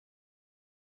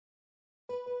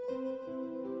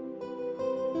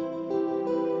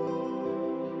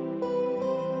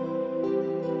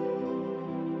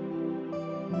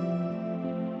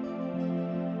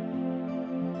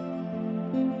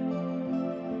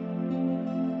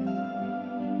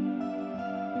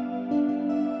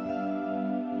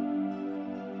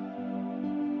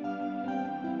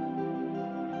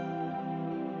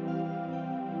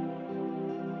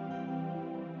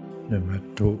ในมัต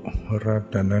ถุรั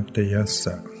ตนัตยัสส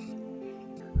ะ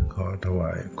ขอถว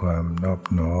ายความนอบ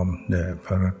น้อมแด่พ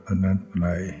ระรัตนต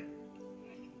รัย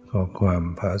ขอความ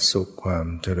ผาสุกความ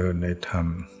เจริญในธรรม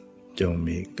จง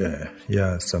มีแก่ญา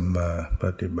ติสัมมาป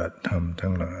ฏิบัติธรรม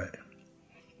ทั้งหลาย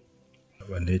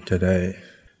วันนี้จะได้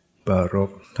ปรารภ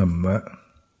ธรรมะ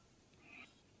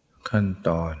ขั้นต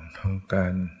อนของกา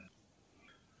ร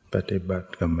ปฏิบัติ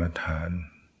กรรมฐาน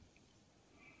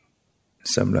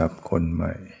สำหรับคนให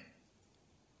ม่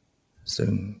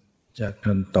ซึ่งจัด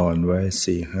ขั้นตอนไว้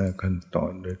 4-5 ขั้นตอ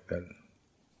นด้วยกัน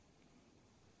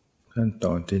ขั้นต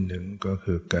อนที่หนึ่งก็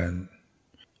คือการ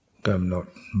กำหนด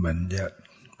บัญญัติ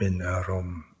เป็นอารม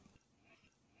ณ์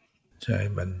ใช้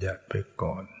บัญญัติไป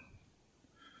ก่อน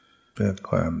เพื่อ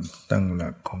ความตั้งหลั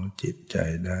กของจิตใจ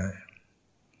ได้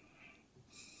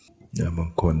บา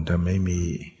งคนถ้าไม่มี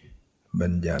บั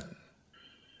ญญัติ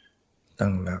ตั้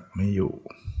งหลักไม่อยู่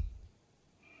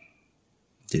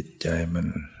จิตใจมัน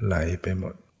ไหลไปหม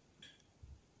ด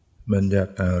บัญญั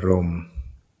ติอารมณ์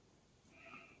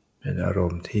เป็นอาร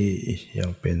มณ์ที่ยัง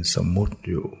เป็นสมมุติ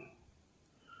อยู่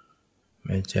ไ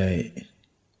ม่ใช่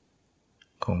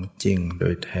ของจริงโด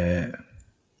ยแท้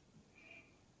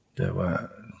แต่ว่า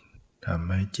ทำ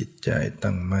ให้จิตใจ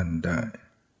ตั้งมั่นได้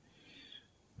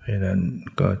เพราะนั้น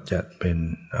ก็จัดเป็น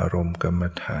อารมณ์กรรม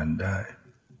ฐานได้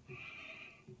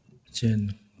เช่น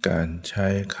การใช้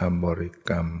คำบริ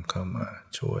กรรมเข้ามา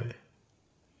ช่วย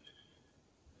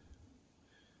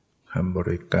คำบ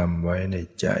ริกรรมไว้ใน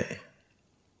ใจ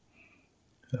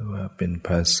ว่าเป็นภ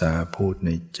าษาพูดใ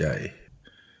นใจ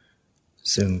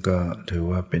ซึ่งก็ถือ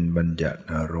ว่าเป็นบัญญัติ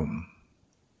อารมณ์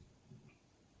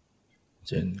เ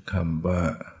ช่นคำว่า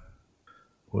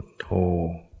พุทโธ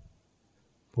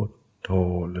พุทโธ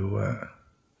หรือว่า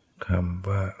คำ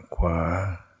ว่าขวา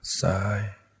ซ้าย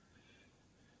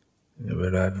เว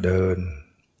ลาเดิน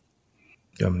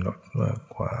กำหนดว่า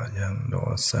ขวายังหนอ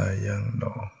ซ้ายยังหน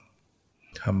อ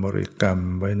คำบริกรรม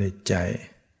ไว้ในใจ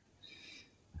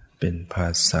เป็นภา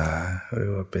ษาหรือ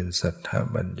ว่าเป็นสัทธ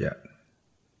บัญญัติ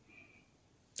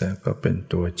แต่ก็เป็น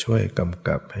ตัวช่วยกำ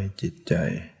กับให้จิตใจ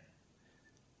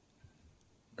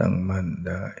ตั้งมั่น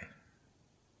ได้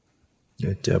หรื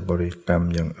อจะบริกรรม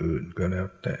อย่างอื่นก็แล้ว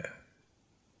แต่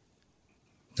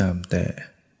ตามแต่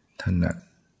ถนัด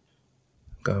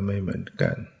ก็ไม่เหมือน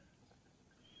กัน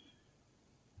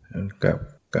เหมือนกับ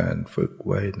การฝึก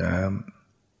ว่ายน้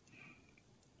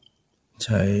ำใ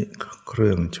ช้เค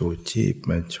รื่องชูชีพ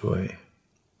มาช่วย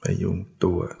พยุง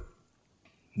ตัว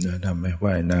จะทำให้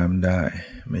ว่ายน้ำได้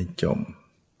ไม่จม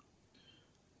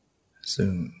ซึ่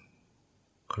ง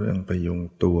เครื่องพยุง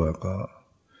ตัวก็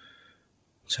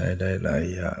ใช้ได้หลาย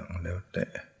อย่างแล้วแต่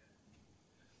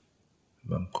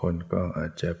บางคนก็อา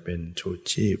จจะเป็นชู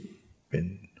ชีพเป็น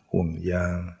ห่วงยา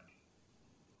ง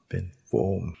เป็นโฟ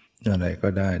มอะไรก็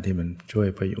ได้ที่มันช่วย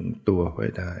พยุงตัวไว้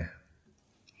ได้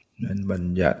นั้นบัญ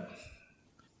ญัติ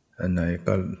อันไหน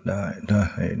ก็ได้ถ้า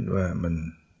เห็นว่ามัน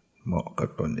เหมาะกับ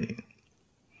ตนเอง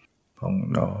พอง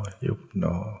หนอยุบหน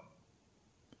อ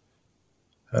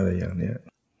อะไรอย่างนี้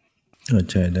ก็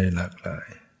ใช้ได้หลากหลาย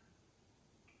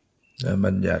และ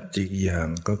บัญญัติอีกอย่าง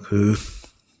ก็คือ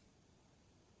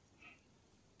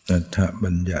อัฏฐ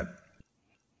บัญญัติ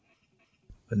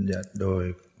บัญญัติโดย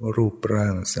รูปร่า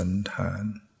งสันฐาน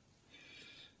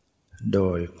โด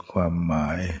ยความหมา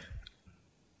ย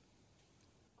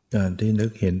การที่นึ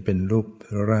กเห็นเป็นรูป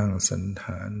ร่างสันฐ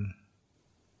าน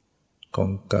ขอ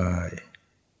งกาย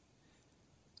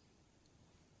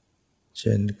เ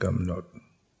ช่นกำหนด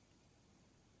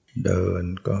เดิน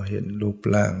ก็เห็นรูป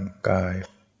ร่างกาย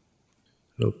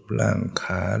รูปร่างข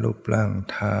ารูปร่าง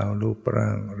เท้ารูปร่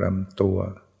างลำตัว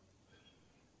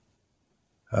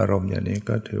อารมณ์อย่างนี้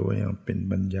ก็ถือว่ายังเป็น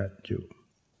บัญญัติอยู่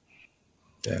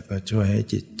แต่ก็ช่วยให้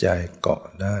จิตใจเกาะ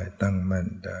ได้ตั้งมั่น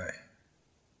ได้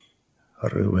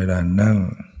หรือเวลานั่ง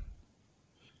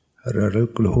ระลึ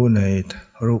กรู้ใน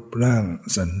รูปร่าง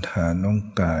สันฐานของ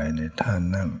กายในท่า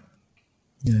นั่ง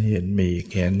เห็นมี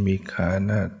แขนมีขาห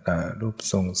น้าตารูป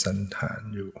ทรงสันฐาน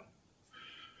อยู่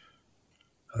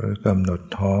หรือกำหนด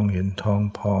ท้องเห็นท้อง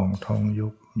พองท้องยุ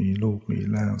บมีรูปมี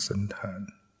ร่างสันฐาน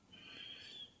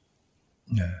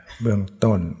เบื้อง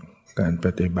ต้นการป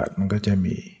ฏิบัติมันก็จะ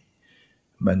มี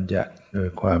บัญญัติโดย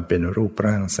ความเป็นรูป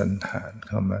ร่างสันฐานเ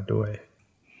ข้ามาด้วย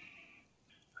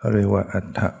เรียกว่าอัฏ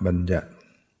ฐบัญญัติ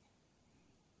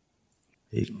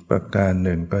อีกประการห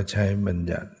นึ่งก็ใช้บัญ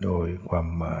ญัติโดยความ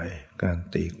หมายการ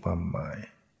ตีความหมาย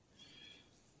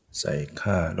ใส่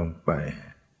ค่าลงไป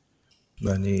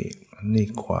ว่านี่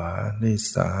ขวานี่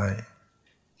ซ้าย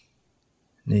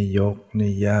นี่ยก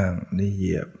นี่ย่างนี่เห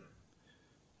ยียบ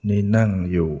นี่นั่ง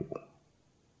อยู่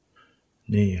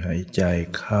นี่หายใจ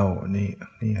เข้านี่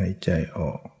หายใจอ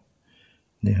อก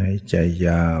นี่หายใจย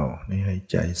าวนี่หาย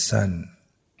ใจสั้น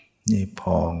นี่พ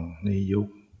องนี่ยุบ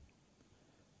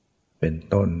เป็น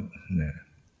ต้นนะ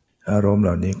อารมณ์เห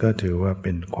ล่านี้ก็ถือว่าเ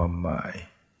ป็นความหมาย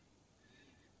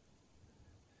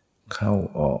เข้า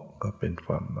ออกก็เป็นค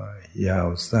วามหมายยาว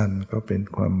สั้นก็เป็น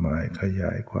ความหมายขย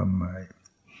ายความหมาย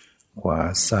ขวา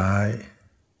ซ้าย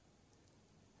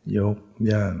ยก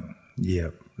ย่างเหยีย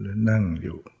บหรือนั่งอ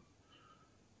ยู่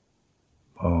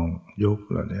พองยุบ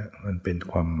เหล่านี้มันเป็น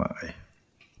ความหมาย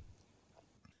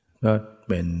ก็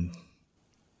เป็น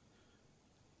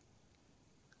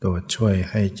ตัวช่วย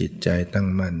ให้จิตใจตั้ง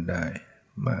มั่นได้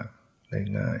มากได้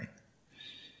ง่าย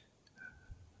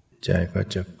ใจก็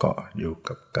จะเกาะอยู่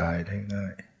กับกายได้ง่า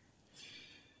ย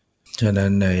ฉะนั้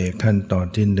นในขั้นตอน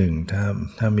ที่หนึ่ง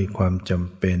ถ้ามีความจ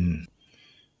ำเป็น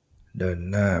เดิน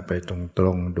หน้าไปตร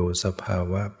งๆดูสภา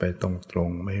วะไปตรง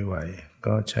ๆไม่ไหว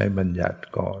ก็ใช้บัญญัติ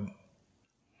ก่อน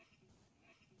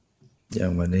อย่า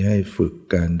งวันนี้ให้ฝึก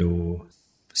การดู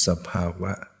สภาว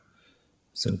ะ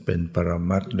ซึ่งเป็นปร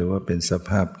มัตถ์หรือว่าเป็นส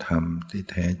ภาพธรรมที่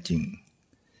แท้จริง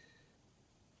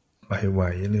ไปไหว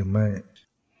หรือไม่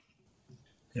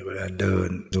เวลาเดิน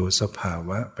ดูสภาว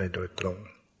ะไปโดยตรง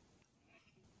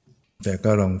แต่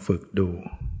ก็ลองฝึกดู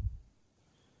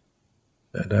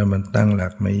แต่ถ้ามันตั้งหลั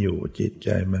กไม่อยู่จิตใจ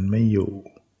มันไม่อยู่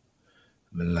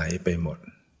มันไหลไปหมด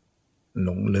หล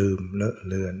งลืมเลอะ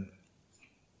เลือน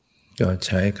ก็ใ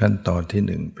ช้ขั้นตอนที่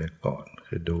หนึ่งไปก่อน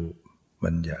คือดู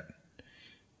บัญญัติ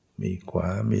มีขวา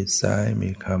มีซ้ายมี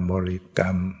คำบริกร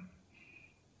รม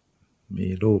มี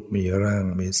รูปมีร่าง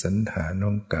มีสันฐานข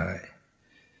องกาย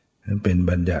นั่นเป็น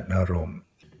บัญญัติอารมณ์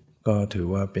ก็ถือ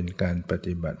ว่าเป็นการป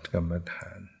ฏิบัติกรรมฐ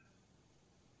าน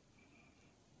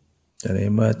แต่ใน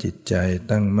เมื่อจิตใจ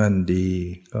ตั้งมั่นดี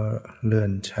ก็เลื่อ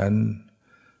นชั้น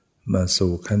มา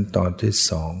สู่ขั้นตอนที่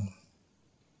สอง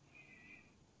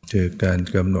คือการ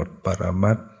กำหนดปร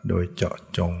มัตถ์โดยเจาะ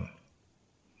จง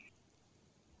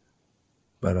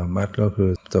ปรมัตถ์ก็คื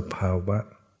อสภาวะ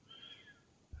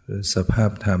หรือสภา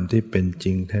พธรรมที่เป็นจ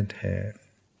ริงแท้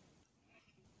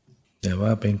ๆแต่ว่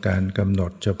าเป็นการกำหน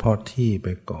ดเฉพาะที่ไป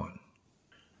ก่อน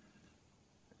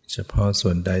เฉพาะส่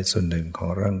วนใดส่วนหนึ่งขอ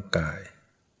งร่างกาย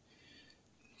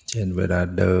เช่นเวลา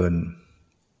เดิน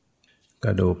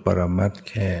ก็ดูปรมัตถ์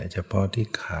แค่เฉพาะที่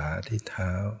ขาที่เท้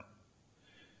า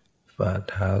ฝ่า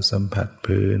เท้าสัมผัส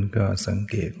พื้นก็สัง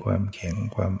เกตความแข็ง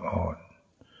ความอ่อน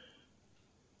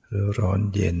หรือร้อน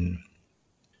เย็น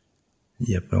เห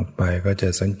ยียบลงไปก็จะ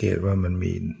สังเกตว่ามัน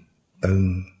มี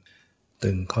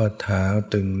ตึงข้อเท้า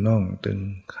ตึงน่องตึง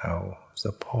เข่าส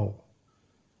ะโพก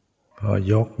พอ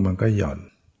ยกมันก็หย่อน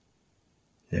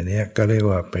อย่างนี้ก็เรียก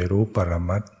ว่าไปรู้ปร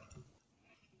มัตถ์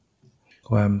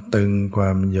ความตึงคว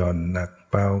ามหย่อนหนัก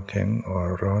เบาแข็งอ่อน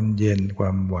ร้อนเย็นคว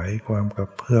ามไหวความกระ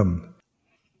เพื่อม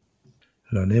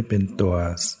เหล่านี้เป็นตัว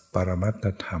ปรมัตถ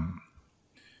ธรรม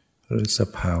หรือส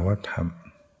ภาวธรรม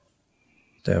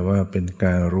แต่ว่าเป็นก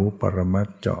ารรู้ปรมัต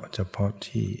ถ์เจาะเฉพาะ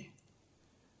ที่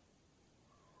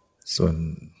ส่วน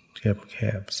แค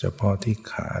บๆเฉพาะที่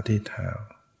ขาที่เท้า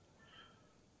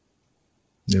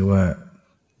หรือว่า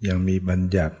ยังมีบัญ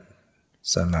ญัติ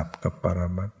สลับกับปร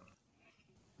มัตถ์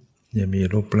ยังมี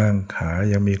รูปร่างขา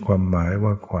ยังมีความหมาย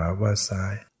ว่าขวาว่าซ้า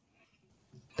ย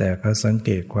แต่ก็สังเก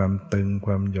ตความตึงค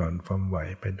วามหย่อนความไหว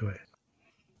ไปด้วย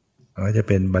อาจจะ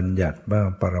เป็นบัญญัติบ้าง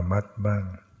ปรมัตถ์บ้าง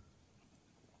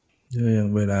อย่าง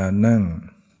เวลานั่ง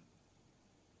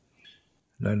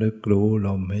ระลึกรู้ล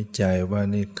มหายใจว่า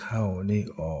นี่เข้านี่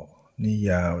ออกนี่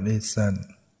ยาวนี่สั้น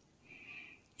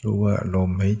รู้ว่าลม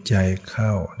หายใจเข้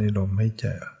านี่ลมหายใจ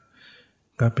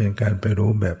ก็เป็นการไป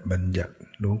รู้แบบบัญญัติ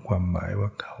รู้ความหมายว่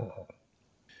าเข้าออก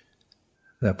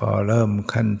แต่พอเริ่ม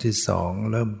ขั้นที่สอง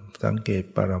เริ่มสังเกต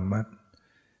ปรมัตถ์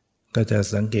ก็จะ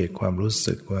สังเกตความรู้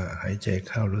สึกว่าหายใจ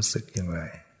เข้ารู้สึกอย่างไร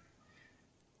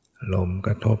ลมก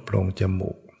ระทบลงจ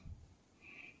มูก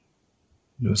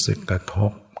รู้สึกกระท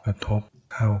บ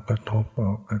เข้ากระทบอ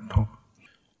อกกระทบ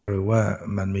หรือว่า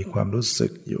มันมีความรู้สึ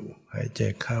กอยู่หายใจ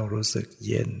เข้ารู้สึกเ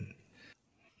ย็น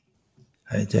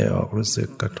หายใจออกรู้สึก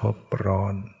กระทบร้อ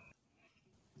น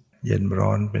เย็นร้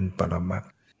อนเป็นปรมัต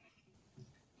ถ์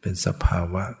เป็นสภา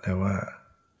วะแต่ว่า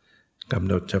กำ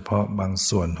หนดเฉพาะบาง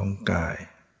ส่วนของกาย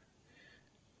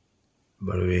บ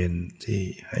ริเวณที่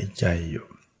หายใจอยู่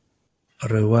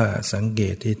หรือว่าสังเก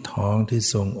ตที่ท้องที่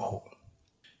ทรวงอก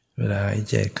เวลาหาย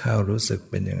ใจเข้ารู้สึก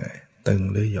เป็นยังไงตึง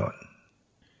หรือหย่อน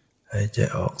หายใจ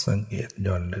ออกสังเกตห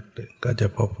ย่อนหรือตึงก็จะ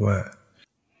พบว่า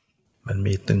มัน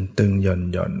มีตึงห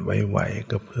ย่อนไหว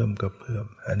กระเพื่อม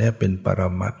อันนี้เป็นปร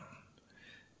มัตถ์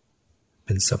เ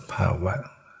ป็นสภาวะ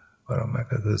ปรมัตถ์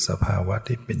ก็คือสภาวะ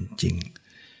ที่เป็นจริง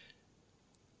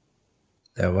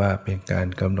แต่ว่าเป็นการ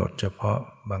กำหนดเฉพาะ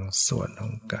บางส่วนขอ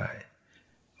งกาย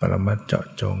ปรมัตถ์เจาะ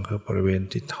จงคือบริเวณ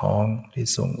ที่ท้องที่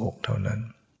ทรวงอกเท่านั้น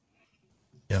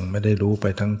ยังไม่ได้รู้ไป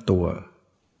ทั้งตัว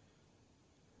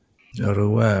จะ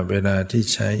รู้ว่าเวลาที่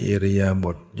ใช้อิริยาบ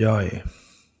ถย่อย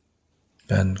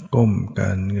การก้มก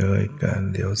ารเงยการ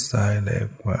เหลียวซ้ายแล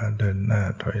ขวาเดินหน้า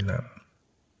ถอยหลัง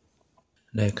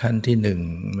ในขั้นที่หนึ่ง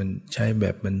มันใช้แบ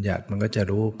บบัญญัติมันก็จะ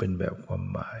รู้เป็นแบบความ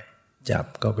หมายจับ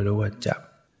ก็ไปรู้ว่าจับ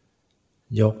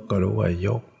ยกก็รู้ว่าย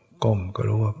กก้มก็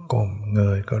รู้ว่าก้มเง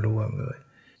ยก็รู้ว่าเงย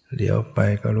เหลียวไป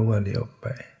ก็รู้ว่าเหลียวไป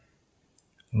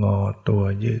งอตัว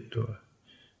ยืดตัว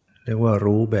เรียกว่า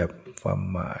รู้แบบความ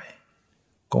หมาย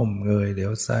ก้มเงยเหลีย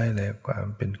วซ้ายแลขวา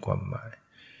เป็นความหมาย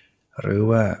หรือ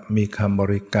ว่ามีคำบ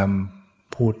ริกรรม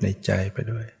พูดในใจไป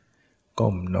ด้วย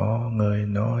ก้มหนอเงย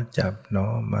หนอจับหนอ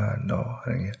มาหนออะไ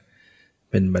รเงี้ย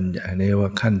เป็นบัญญัติเรียกว่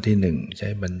าขั้นที่หนึ่งใช้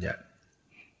บัญญัติ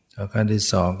แล้วขั้นที่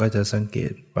สองก็จะสังเก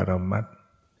ตปรมัตถ์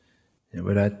เว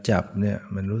ลาจับเนี่ย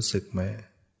มันรู้สึกไหม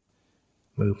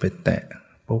มือไปแตะ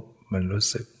ปุ๊บมันรู้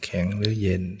สึกแข็งหรือเ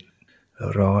ย็นหรือ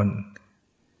ร้อน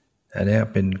อันนี้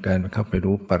เป็นการเข้าไป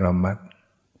รู้ปรมัตถ์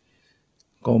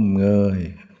ก้มเงย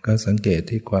ก็สังเกต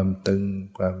ที่ความตึง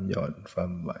ความหย่อนควา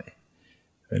มไหว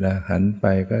เวลาหันไป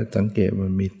ก็สังเกตมั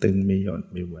นมีตึงมีหย่อน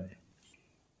มีไหว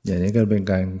อย่างนี้ก็เป็น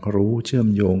การรู้เชื่อม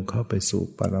โยงเข้าไปสู่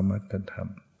ปรมัตถธรรม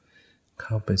เ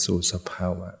ข้าไปสู่สภา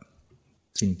วะ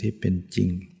สิ่งที่เป็นจริ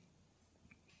ง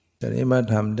แต่นี้มา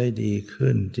ทำได้ดี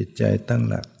ขึ้นจิตใจตั้ง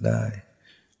หลักได้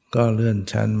ก็เลื่อน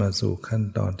ชั้นมาสู่ขั้น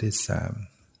ตอนที่สาม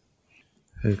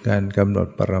คือการกำหนด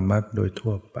ปรมัตถ์โดย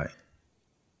ทั่วไป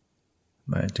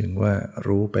หมายถึงว่า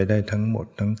รู้ไปได้ทั้งหมด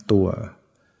ทั้งตัว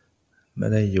ไม่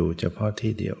ได้อยู่เฉพาะ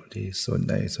ที่เดียวที่ส่วน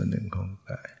ใดส่วนหนึ่งของ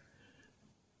กาย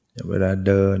เวลาเ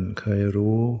ดินเคย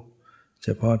รู้เฉ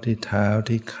พาะที่เท้า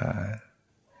ที่ขา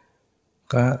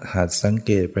ก็หัดสังเ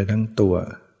กตไปทั้งตัว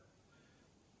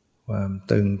ความ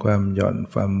ตึงความหย่อน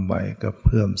ความไหวกระเ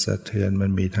พื่อมสะเทือนมั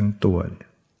นมีทั้งตัว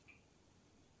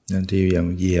นั่นที่อย่าง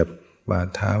เหยียบบา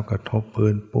เท้ากระทบพื้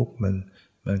นปุ๊บ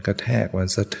มันกระแทกมัน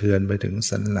สะเทือนไปถึง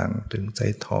สันหลังถึงไส้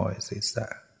ทอยศีรษะ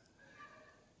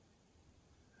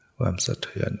ความสะเ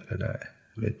ทือนก็ได้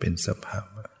เป็นสภา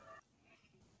วะ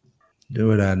ด้วย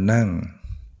เวลานั่ง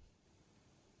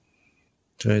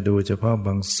ช่วยดูเฉพาะบ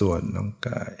างส่วนของก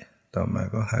ายต่อมา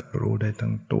ก็หัดรู้ได้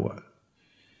ทั้งตัว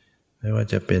ไม่ว่า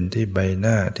จะเป็นที่ใบห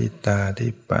น้าที่ตา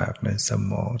ที่ปากในส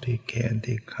มองที่แขน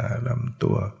ที่ขาลำ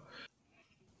ตัว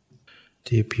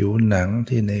ที่ผิวหนัง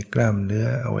ที่ในกล้ามเนื้อ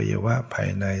อวัยวะภาย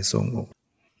ในทรวงอก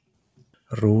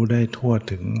รู้ได้ทั่ว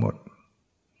ถึงหมด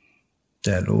แ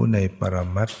ต่รู้ในปร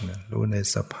มัตถ์รู้ใน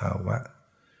สภาวะ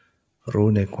รู้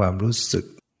ในความรู้สึก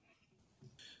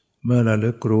เมื่อระ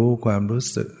ลึกรู้ความรู้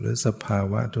สึกหรือสภา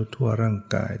วะทั่วร่าง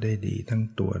กายได้ดีทั้ง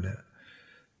ตัวเนี่ย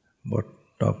บท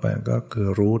ต่อไปก็คือ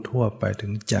รู้ทั่วไปถึ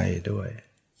งใจด้วย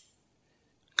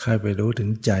ใครไปรู้ถึ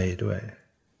งใจด้วย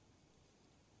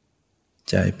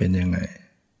ใจเป็นยังไง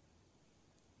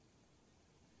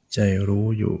ใจรู้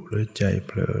อยู่หรือใจเ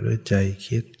ผลอหรือใจ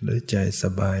คิดหรือใจส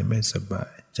บายไม่สบา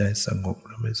ยใจสงบห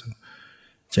รือไม่สงบ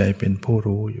ใจเป็นผู้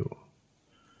รู้อยู่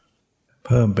เ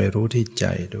พิ่มไปรู้ที่ใจ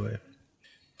ด้วย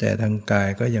แต่ทางกาย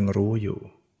ก็ยังรู้อยู่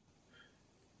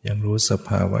ยังรู้สภ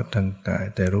าวะทางกาย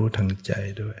แต่รู้ทางใจ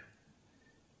ด้วย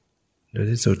โดย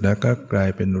ที่สุดแล้วก็กลาย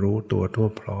เป็นรู้ตัวทั่ว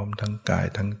พร้อมทั้งกาย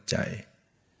ทั้งใจ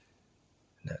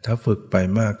ถ้าฝึกไป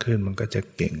มากขึ้นมันก็จะ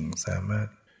เก่งสามารถ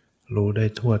รู้ได้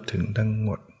ทั่วถึงทั้งหม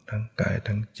ดทั้งกาย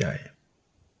ทั้งใจ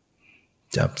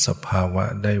จับสภาวะ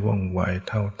ได้ว่องไว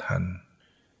เท่าทัน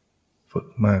ฝึก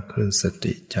มากขึ้นส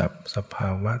ติจับสภา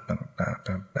วะต่า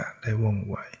งๆได้ว่อง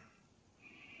ไว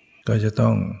ก็จะต้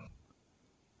อง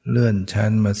เลื่อนชั้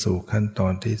นมาสู่ขั้นตอ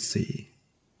นที่สี่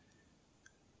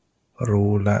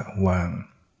รู้ละวาง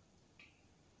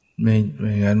ไ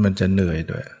ม่งั้นมันจะเหนื่อย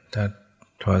ด้วยถ้า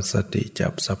ทอสติจั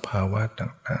บสภาวะ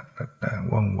ต่าง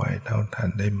ๆว่องไวเท่าทัน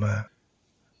ได้มาก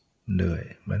เหนื่อย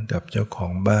เหมือนกับเจ้าขอ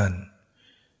งบ้าน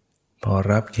พอ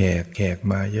รับแขก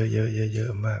มาเยอ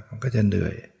ะๆมากมันก็จะเหนื่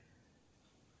อย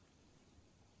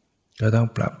ก็ต้อง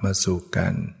ปรับมาสู่กา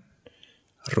ร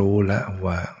รู้ละว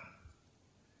าง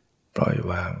ปล่อย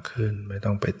วางขึ้นไม่ต้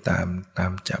องไปตา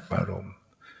มจับอารมณ์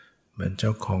เหมือนเจ้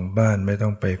าของบ้านไม่ต้อ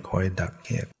งไปคอยดักแข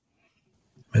ก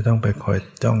ไม่ต้องไปคอย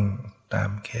จ้องตาม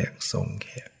แขกส่งแข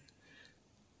ก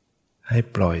ให้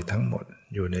ปล่อยทั้งหมด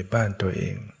อยู่ในบ้านตัวเอ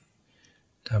ง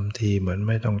ทำทีเหมือน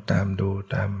ไม่ต้องตามดู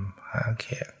ตามหาแข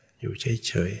กอยู่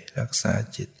เฉยๆรักษา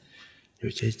จิตอ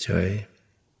ยู่เฉย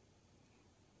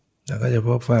ๆแล้วก็จะพ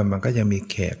บว่ามันก็ยังมี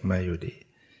แขกมาอยู่ดี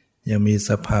ยังมี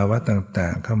สภาวะต่า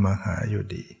งๆเข้ามาหาอยู่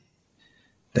ดี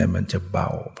แต่มันจะเบา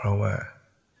เพราะว่า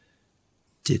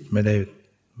จิตไม่ไ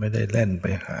ด้แล่นไป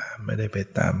หาไม่ได้ไป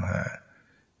ตามหา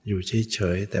อยู่เฉ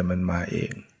ยๆแต่มันมาเอ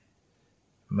ง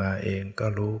มาเองก็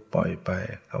รู้ปล่อยไป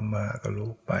เข้ามาก็รู้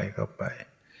ไปก็ไป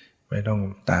ไม่ต้อง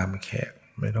ตามแขก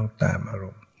ไม่ต้องตามอาร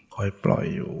มณ์คอยปล่อย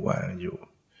อยู่วางอยู่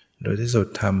โดยที่สุด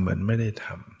ทำเหมือนไม่ได้ท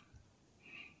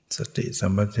ำสติสั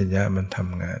มปชัญญะมันท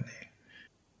ำงานเอง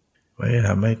ไม่ได้ท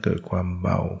ำให้เกิดความเบ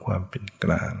าความเป็นก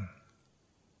ลาง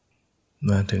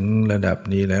มาถึงระดับ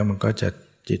นี้แล้วมันก็จะ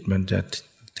จิตมันจะ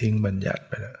ทิ้งบัญญัติไ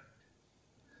ปแล้ว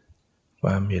คว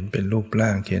ามเห็นเป็นรูปร่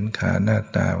างแขนขาหน้า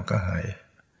ตามันก็หาย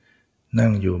นั่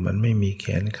งอยู่มันไม่มีแข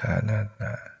นขาหน้าต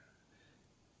า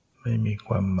ไม่มีค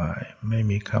วามหมายไม่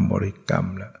มีคำบริกรรม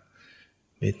แล้ว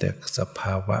มีแต่สภ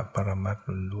าวะปรมัตถ์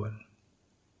ล้วน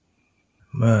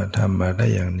ๆเมื่อทำมาได้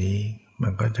อย่างนี้มั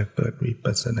นก็จะเกิดวิ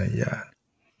ปัสสนาญาณ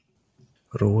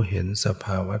รู้เห็นสภ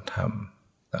าวะธรรม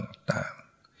ต่าง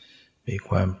ๆมี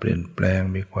ความเปลี่ยนแปลง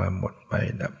มีความหมดไป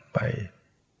ดับไป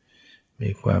มี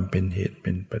ความเป็นเหตุเ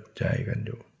ป็นปัจจัยกันอ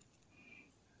ยู่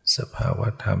สภาวะ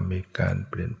ธรรมมีการ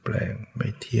เปลี่ยนแปลงไม่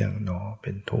เที่ยงหนอเ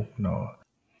ป็นทุกข์หนอ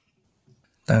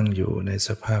ตั้งอยู่ในส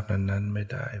ภาพนั้นๆไม่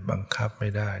ได้บังคับไม่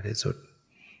ได้ที่สุด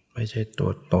ไม่ใช่ตั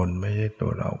วตนไม่ใช่ตั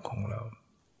วเราของเรา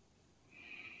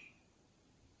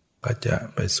ก็จะ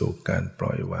ไปสู่การป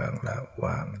ล่อยวางละว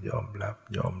างยอมรับ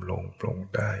ยอมลงปลง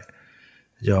ได้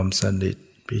ยอมสนิท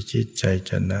พิชิตชัย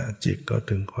ชนะจิตก็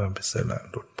ถึงความเป็นอิสระ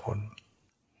หลุดพ้น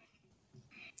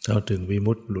เข้าถึงวิ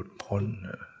มุตติหลุดพ้น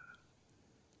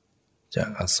จาก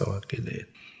อาสวะกิเลส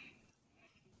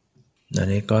อัน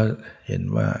นี้ก็เห็น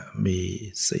ว่ามี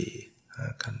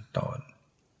4-5ขั้นตอน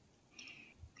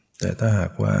แต่ถ้าหา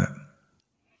กว่า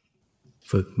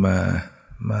ฝึกมา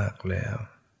มากแล้ว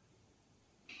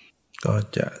ก็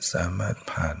จะสามารถ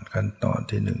ผ่านขั้นตอน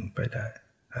ที่1ไปได้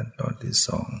ขั้นตอนที่2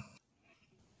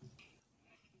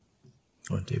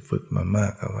คนที่ฝึกมามา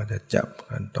กก็จะจับ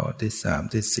ขั้นตอนที่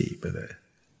3ที่4ไปเลย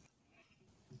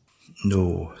ดู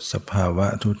สภาวะ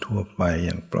ทั่วๆไปอ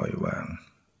ย่างปล่อยวาง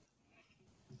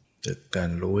จากการ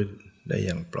รู้ได้อ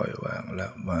ย่างปล่อยวางละ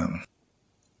วาง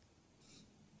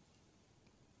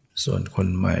ส่วนคน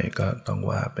ใหม่ก็ต้อง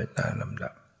ว่าไปตามลำดั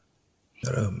บ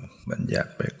เริ่มบัญญั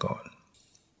ติไปก่อน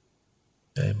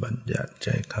ใช้บัญญัติใ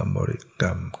ช้คำบริกร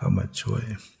รมเข้ามาช่วย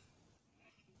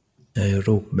ใช้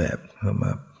รูปแบบเข้าม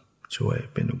าช่วย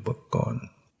เป็นอุปกรณ์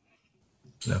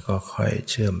แล้วก็ค่อย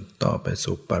เชื่อมต่อไป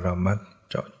สู่ปรมัตถ์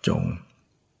เจาะจง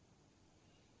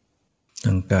ท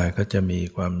างกายก็จะมี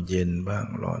ความเย็นบ้าง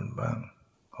ร้อนบ้าง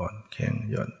อ่อนแข็ง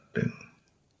หย่อนตึง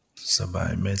สบา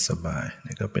ยไม่สบาย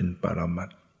นี่ก็เป็นปรมัต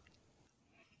ถ์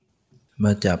ม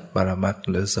าจับปรมัตถ์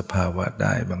หรือสภาวะไ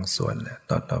ด้บางส่วนแล้ว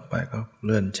ต่อไปก็เ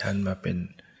ลื่อนชั้นมาเป็น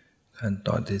ขั้นต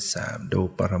อนที่3ดู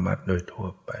ปรมัตถ์โดยทั่ว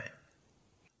ไป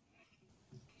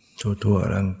ทั่ว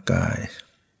ร่างกาย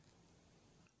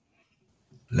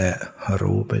และ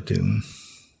รู้ไปถึง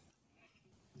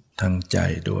ทางใจ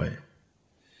ด้วย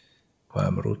ควา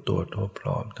มรู้ตัวทั่วพ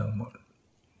ร้อมทั้งหมด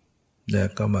แล้ว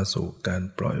ก็มาสู่การ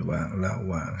ปล่อยวางละ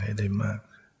วางให้ได้มาก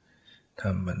ท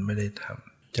ำมันไม่ได้ท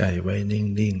ำใจไว้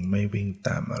นิ่งๆไม่วิ่งต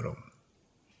ามอารมณ์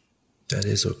แต่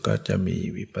ที่สุดก็จะมี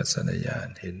วิปัสสนาญาณ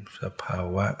เห็นสภา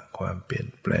วะความเปลี่ยน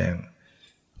แปลง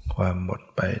ความหมด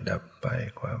ไปดับไป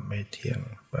ความไม่เที่ยง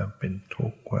ความเป็นทุ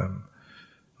กข์ความ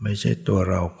ไม่ใช่ตัว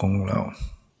เราของเรา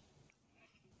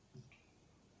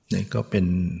นี่ก็เป็น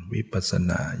วิปัสส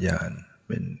นาญาณเ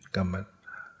ป็นกรรม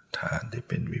ฐานที่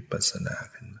เป็นวิปัสสนา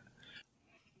ขึ้นมา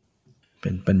เป็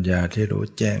นปัญญาที่รู้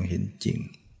แจ้งเห็นจริง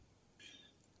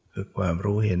คือความ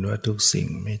รู้เห็นว่าทุกสิ่ง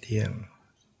ไม่เที่ยง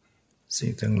สิ่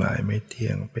งทั้งหลายไม่เที่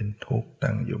ยงเป็นทุกข์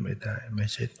ตั้งอยู่ไม่ได้ไม่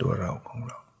ใช่ตัวเราของ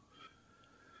เรา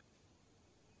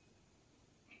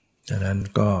ฉะนั้น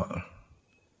ก็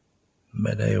ไ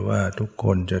ม่ได้ว่าทุกค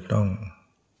นจะต้อง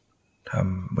ท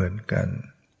ำเหมือนกัน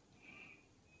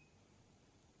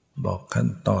บอกขั้น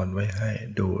ตอนไว้ให้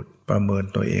ดูประเมิน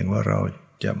ตัวเองว่าเรา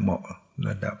จะเหมาะร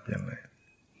ะดับยังไง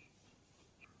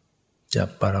จับ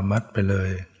ปรมัตถ์ไปเลย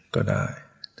ก็ได้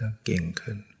ถ้าเก่ง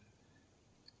ขึ้น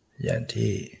อย่าง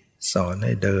ที่สอนใ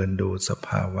ห้เดินดูสภ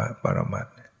าวะปรมัต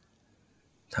ถ์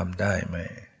ทำได้ไหม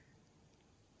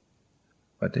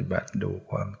ปฏิบัติดู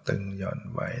ความตึงหย่อน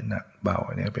ไหวหนักเบา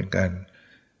เนี่ยเป็นการ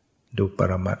ดูป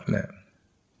รมัตถ์แหละ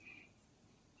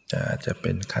อาจจะเ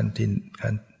ป็นขั้น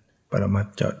ปรมัต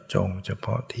ถ์เจาะจงเฉพ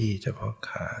าะที่เฉพาะข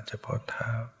าเฉพาะเท้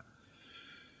า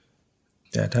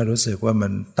แต่ถ้ารู้สึกว่ามั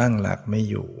นตั้งหลักไม่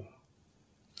อยู่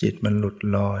จิตมันหลุด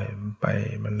ลอยมันไป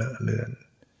มันเลอะเลือน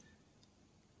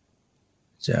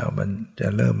จะ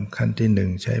เริ่มขั้นที่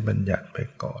1ใช้บัญญัติไป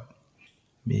ก่อน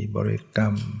มีบริกร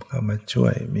รมเข้ามาช่ว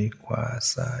ยมีขวา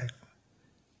ซ้าย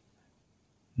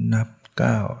นับ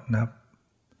9นับ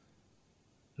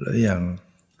หรืออย่าง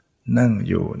นั่ง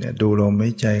อยู่เนี่ยดูลมหา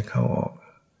ยใจเข้าออก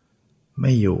ไ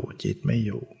ม่อยู่จิตไม่อ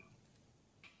ยู่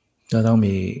จะต้อง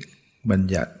มี บัญ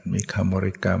ญัติมีคำบ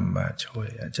ริกรรมมาช่วย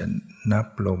อาจจะนับ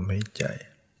ลมหายใจ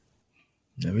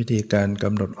วิธีการก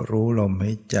ำหนดรู้ลมห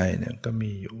ายใจเนี่ยก็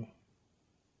มีอยู่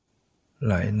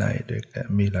หลายในด้วยกัน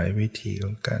มีหลายวิธีข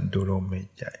องการดูลมหาย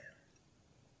ใจ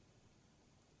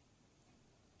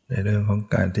ในเรื่องของ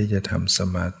การที่จะทำส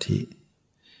มาธิ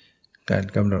การ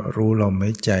กำหนดรู้ลมห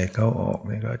ายใจเข้าออก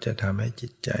นี่ก็จะทำให้จิ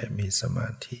ตใจมีสมา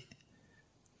ธิ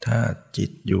ถ้าจิ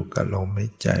ตอยู่กับลมหา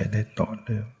ยใจได้ต่อเ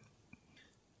นื่อง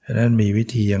ฉะนั้นมีวิ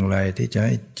ธีอย่างไรที่จะใ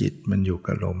ห้จิตมันอยู่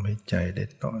กับลมหายใจได้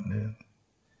ต่อเนื่อง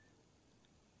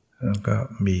แล้วก็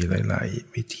มีหลาย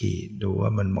ๆวิธีดูว่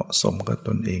ามันเหมาะสมกับต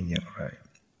นเองอย่างไร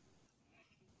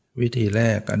วิธีแร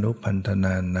กอนุพันธน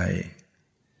าใน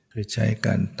คือใช้ก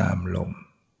ารตามลม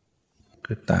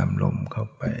คือตามลมเข้า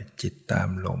ไปจิตตาม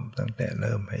ลมตั้งแต่เ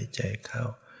ริ่มหายใจเข้า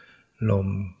ลม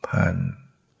ผ่าน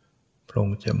โพรง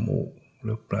จมูกห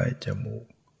รือปลายจมูก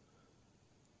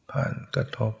ผ่านกระ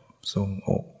ทบทรวงอ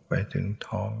กไปถึง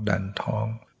ท้องดันท้อง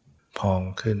พอง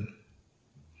ขึ้น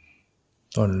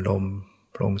ต้นลม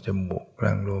โพรงจมูกกล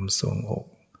างลมทรวงอก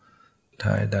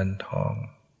ท้ายดันท้อง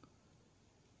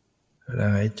แล้ว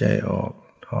หายใจออก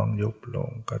ท้องยุบลง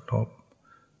กระทบ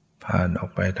ผ่านออ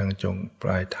กไปทางจงปล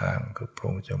ายทางคือโพร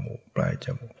งจมูกปลายจ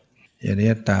มูกอย่าง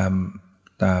นี้ต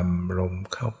ามลม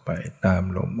เข้าไปตาม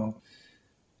ลมออก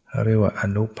เขาเรียกว่าอ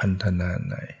นุพันธนา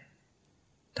ใน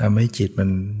ทำให้จิตมัน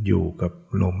อยู่กับ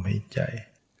ลมหายใจ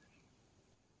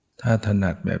ถ้าถ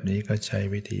นัดแบบนี้ก็ใช้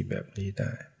วิธีแบบนี้ไ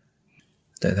ด้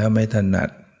แต่ถ้าไม่ถนัด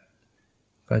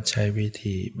ก็ใช้วิ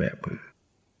ธีแบบอื่น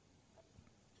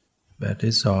แบบ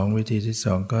ที่สองวิธีที่ส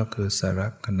องก็คือสรั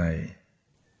กขณัย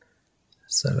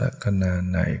สรักขณา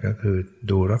ในก็คือ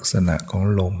ดูลักษณะของ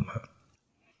ลม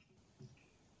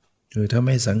คือถ้าไ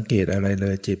ม่สังเกตอะไรเล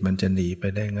ยจิตมันจะหนีไป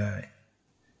ได้ง่าย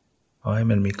เพราะให้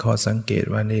มันมีข้อสังเกต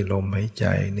ว่านี่ลมหายใจ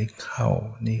นี่เข้า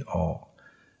นี่ออก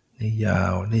นี่ยา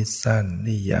วนี่สั้น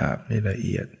นี่หยาบนี่ละเ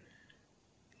อียด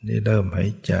นี่เริ่มหา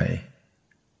ยใจ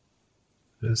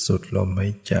หรือสุดลมหา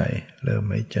ยใจเริ่ม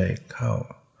หายใจเข้า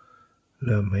เ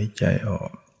ริ่มหายใจออ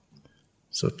ก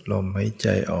สุดลมหายใจ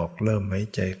ออกเริ่มหาย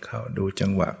ใจเข้าดูจั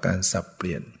งหวะการสับเป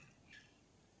ลี่ยน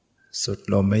สุด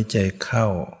ลมหายใจเข้า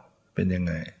เป็นยัง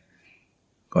ไง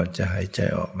ก่อนจะหายใจ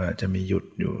ออกมาจะมีหยุด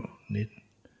อยู่นิด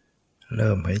เ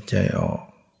ริ่มหายใจออก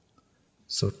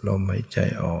สุดลมหายใจ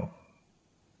ออก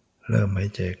เริ่มหา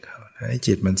ยใจเข้าให้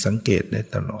จิตมันสังเกตได้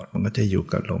ตลอดมันก็จะอยู่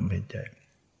กับลมหายใจ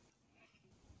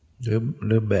ห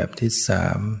รือแบบที่สา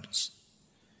ม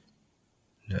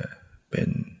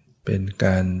เป็นก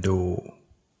ารดู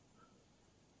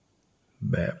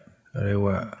แบบเรียก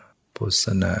ว่าพุท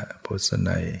ธ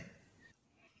นัย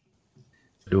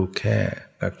ดูแค่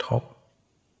กระทบ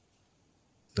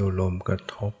ดูลมกระ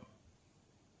ทบ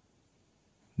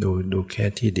ดูแค่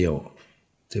ที่เดียว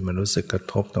ที่มันรู้สึกกระ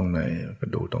ทบตรงไหนก็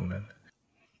ดูตรงนั้น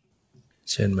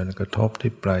เช่นมันกระทบ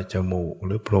ที่ปลายจมูกห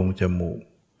รือโพรงจมูก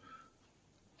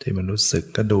ที่มันรู้สึก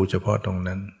ก็ดูเฉพาะตรง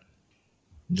นั้น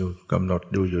ดูกำหนด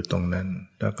ดูอยู่ตรงนั้น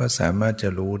แล้วก็สามารถจะ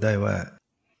รู้ได้ว่า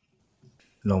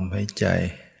ลมหายใจ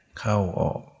เข้าอ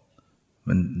อก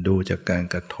มันดูจากการ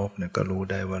กระทบเนี่ยก็รู้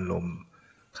ได้ว่าลม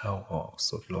เข้าออก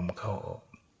สุดลมเข้าออก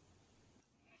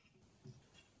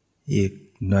อีก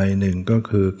ในหนึ่งก็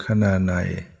คือขณะใน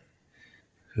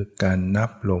คือการนั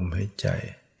บลมหายใจ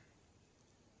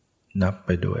นับไป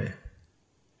ด้วย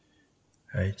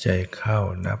หายใจเข้า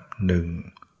นับหนึ่ง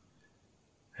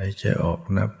หายใจออก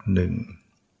นับหนึ่ง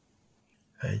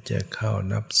หายใจเข้า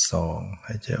นับสองห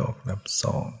ายใจออกนับส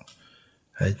อง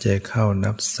หายใจเข้า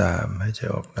นับสามหายใจ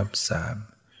ออกนับสาม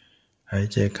หาย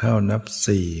ใจเข้านับ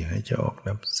สี่หายใจออก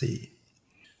นับสี่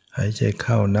หายใจเ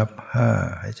ข้านับห้า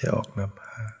หายใจออกนับ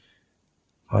ห้า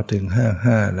พอถึง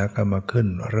ห้าแล้วก็มาขึ้น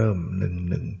เริ่มห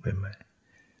นึ่งไปใหม่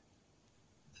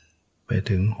ไป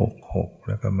ถึงหกแ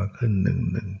ล้วก็มาขึ้นห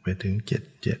นึ่งไปถึงเ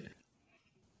จ็ด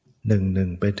หนึ่ง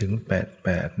ไปถึงแป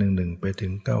ดหนึ่งไปถึ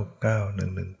งเก้าห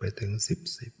นึ่งไปถึงสิ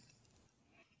บ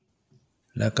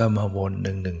แล้วก็มาวน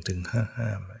ถึงห้า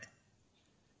ใหม่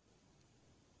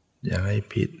อย่าให้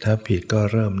ผิดถ้าผิดก็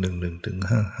เริ่มถึง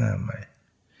ห้าใหม่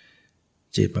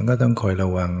จิตมันก็ต้องคอยระ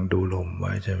วังดูลมไ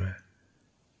ว้ใช่ไหม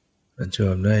มันชว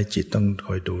นได้จิตต้องค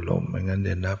อยดูลมไม่งั้นเ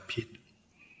ดี๋ยวนับผิด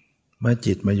เมื่อ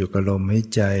จิตมาอยู่กับลมหาย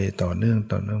ใจต่อเนื่อง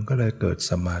ก็เลยเกิด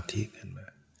สมาธิขึ้นมา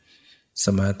ส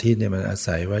มาธิเนี่ยมันอา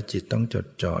ศัยว่าจิตต้องจด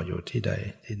จ่ออยู่ที่ใด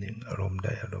ที่หนึ่งอารมณ์ใด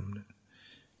อารมณ์หนึ่ง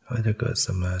ก็จะเกิดส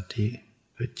มาธิ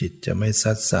คือจิตจะไม่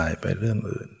ซัดสายไปเรื่อง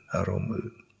อื่นอารมณ์อื่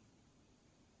น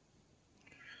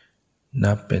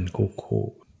นับเป็นคู่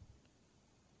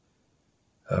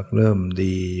เริ่ม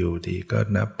ดีอยู่ดีก็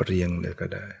นับเรียงเลยก็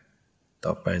ได้ต่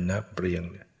อไปนับเรียง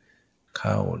เนี่ยเ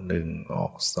ข้าหนึ่งออ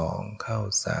กสองเข้า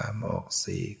สามออก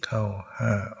สี่เข้าห้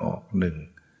าออกหนึ่ง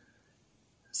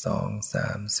สองสา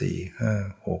มสี่ห้า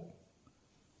หก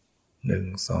หนึ่ง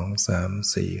สองสาม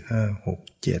สี่ห้าหก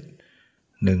เจ็ด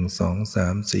หนึ่งสองสา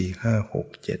มสี่ห้าหก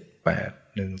เจ็ดแปด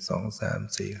หนึ่งสองสาม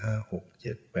สี่ห้าหกเ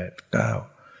จ็ดแปดเก้า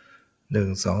หนึ่ง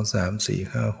สองสามสี่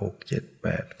ห้าหกเจ็ดแป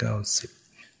ดเก้าสิบ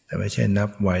แต่ไม่ใช่นับ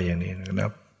ไวอย่างนี้นั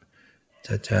บ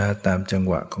ช้าๆตามจัง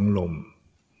หวะของลม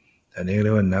แต่นี้เรี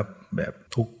ยกว่านับแบบ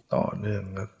ทุกต่อเนื่อง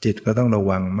แล้วจิตก็ต้องระ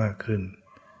วังมากขึ้น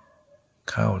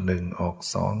เข้าหนึ่งออก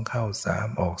สองเข้าสาม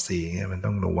ออกสี่เงี้ยมัน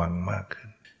ต้องระวังมากขึ้น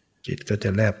จิตก็จะ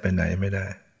แลบไปไหนไม่ได้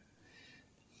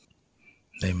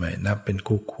ในใหม่นับเป็น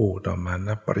คู่ๆต่อมา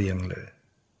นับเรียงเลย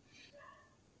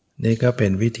นี่ก็เป็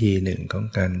นวิธีหนึ่งของ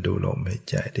การดูลมหาย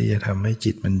ใจที่จะทำให้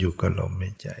จิตมันอยู่กับลมหา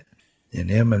ยใจอย่าง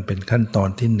นี้มันเป็นขั้นตอน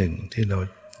ที่หนึ่งที่เรา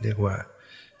เรียกว่า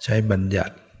ใช้บัญญั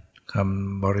ติค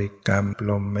ำบริกรรม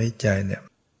ลมหายใจเนี่ย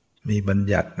มีบัญ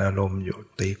ญัติอารมณ์อยู่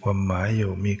ตีความหมายอ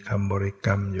ยู่มีคำบริก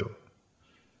รรมอยู่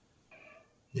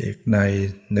อีกใน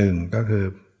หนึ่งก็คือ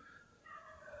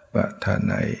ปะทะ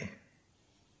ใน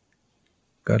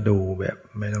ก็ดูแบบ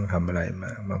ไม่ต้องทำอะไรม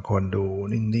ากบางคนดู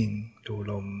นิ่งๆดู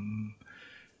ลม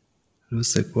รู้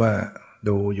สึกว่า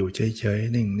ดูอยู่เฉย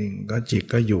ๆนิ่งๆก็จิต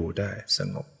ก็อยู่ได้ส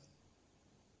งบ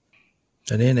ต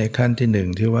อนนี้ในขั้นที่หนึ่ง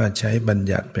ที่ว่าใช้บัญ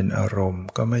ญัติเป็นอารมณ์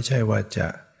ก็ไม่ใช่ว่าจะ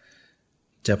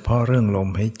เฉพาะเรื่องลม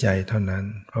หายใจเท่านั้น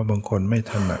เพราะบางคนไม่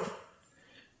ถนัด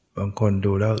บางคน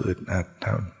ดูแล้วอึดอัดท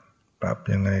ำปรับ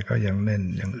ยังไงก็ยังแน่น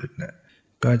ยังอึดนะ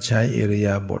ก็ใช้อิริย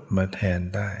าบถมาแทน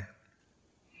ได้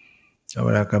เว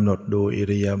ลากำหนดดูอิ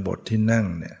ริยาบถที่นั่ง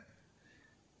เนี่ย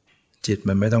จิต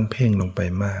มันไม่ต้องเพ่งลงไป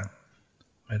มาก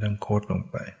ไม่ต้องโคตรลง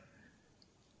ไป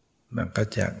มันก็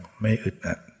จะไม่อึด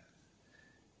อัด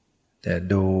แต่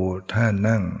ดูท่า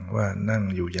นั่งว่านั่ง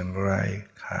อยู่อย่างไร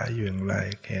ขาอยู่อย่างไร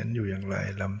แขนอยู่อย่างไร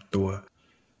ลำตัว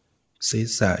ศีร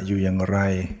ษะอยู่อย่างไร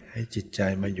ให้จิตใจ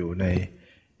มาอยู่ใน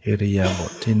อิริยาบ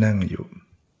ถที่นั่งอยู่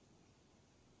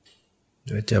ห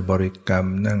รือจะบริกรรม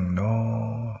นั่งน้อ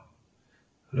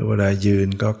หรือเวลายืน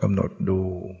ก็กำหนดดู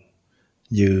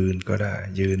ยืนก็ได้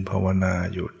ยืนภาวนา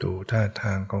อยู่ดูท่าท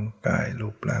างของกายรู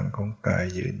ปร่างของกาย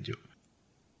ยืนอยู่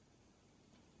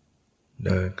เ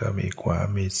ดินก็มีขวา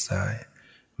มีซ้าย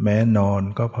แม้นอน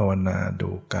ก็ภาวนาดู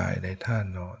กายในท่า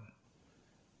นอน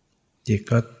จิต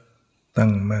ก็ตั้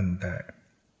งมั่นได้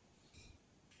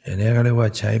อย่างนี้ก็เรียกว่า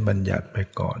ใช้บัญญัติไป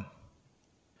ก่อน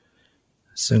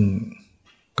ซึ่ง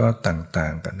ก็ต่า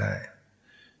งๆกันได้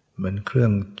เหมือนเครื่อ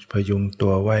งพยุงตั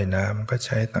วว่ายน้ำก็ใ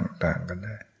ช้ต่างๆกันไ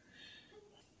ด้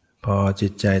พอจิ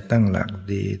ตใจตั้งหลัก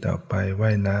ดีต่อไปว่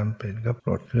ายน้ำเป็นก็ป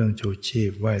ลดเครื่องชูชี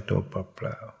พว่ายตัวเป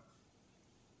ล่า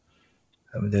ๆ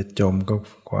ถ้ามันจะจมก็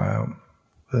คว้า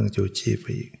เครื่องชูชีพไป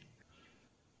อีก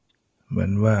เหมือ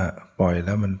นว่าปล่อยแ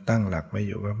ล้วมันตั้งหลักไม่อ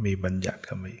ยู่ก็มีบัญญัติเ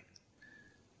ข้ามาอีก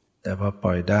แต่พอป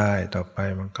ล่อยได้ต่อไป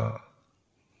มันก็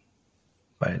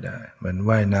ไปได้เหมือน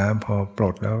ว่ายน้ำพอปล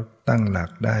ดแล้วตั้งหลั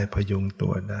กได้พยุงตั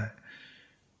วได้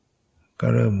ก็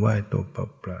เริ่มว่ายตัวเ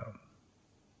ปล่า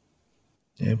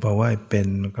ๆนี่พอว่ายเป็น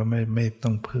ก็ไม่ต้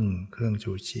องพึ่งเครื่อง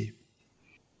ชูชีพ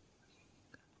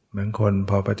บางคน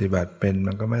พอปฏิบัติเป็น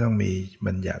มันก็ไม่ต้องมี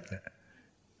บัญญัติแล้ว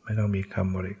ไม่ต้องมีค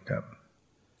ำบริกรรม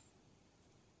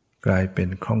กลายเป็น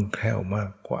คล่องแคล่วมา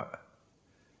กกว่า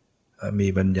มี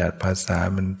บัญญัติภาษา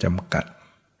มันจำกัด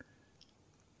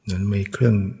เหมือนมีเครื่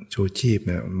องชูชีพเ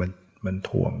นี่ยมัน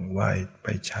ถ่วงว่ายไป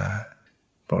ช้า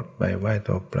ปลดไปว่าย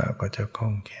ตัวเปล่าก็จะคล่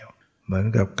องแคล่วเหมือน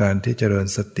กับการที่เจริญ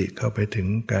สติเข้าไปถึง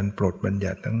การปลดบัญ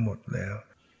ญัติทั้งหมดแล้ว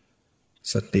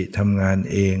สติทำงาน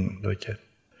เองโดยจะ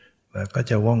มันก็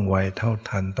จะว่องไวเท่า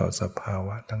ทันต่อสภาว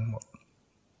ะทั้งหมด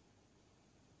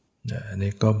อัน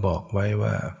นี้ก็บอกไว้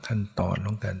ว่าขั้นตอนข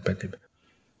องการปฏิบัติ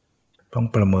ต้อง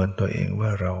ประเมินตัวเองว่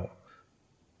า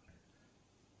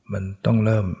มันต้องเ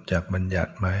ริ่มจากบัญญั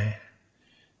ติไหม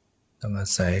ต้องอา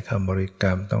ศัยคำบริกร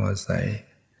รมต้องอาศัย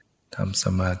ทำส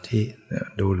มาธิ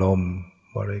ดูลม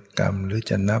บริกรรมหรือ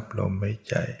จะนับลมหาย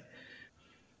ใจ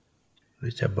หรื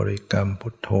อจะบริกรรมพุ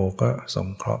ทโธก็สง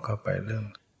เคราะห์เข้าไปเรื่อง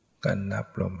การนับ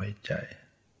ลมหายใจ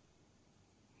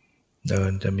เดิ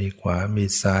นจะมีขวามี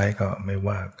ซ้ายก็ไม่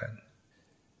ว่ากัน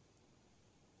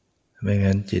ไม่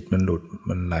งั้นจิตมันหลุด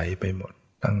มันไหลไปหมด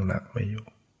ตั้งหลักไม่อยู่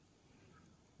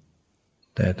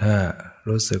แต่ถ้า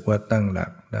รู้สึกว่าตั้งหลั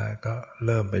กได้ก็เ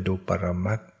ริ่มไปดูปร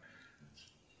มัตถ์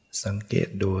สังเกต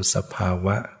ดูสภาว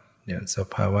ะเนี่ยส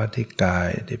ภาวะที่กาย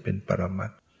ที่เป็นปรมั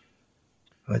ตถ์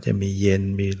ก็จะมีเย็น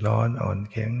มีร้อนอ่อน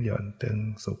แข็งหย่อนตึง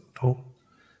สุขทุกข์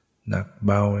หนักเ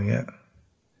บาอย่างเงี้ย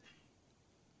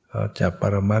พอจับป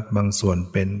รมัตถ์บางส่วน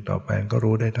เป็นต่อไปก็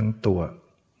รู้ได้ทั้งตัว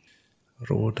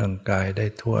รู้ทางกายได้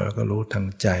ทั่วแล้วก็รู้ทาง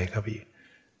ใจครับอีก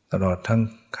ตลอดทั้ง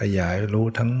ขยายรู้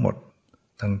ทั้งหมด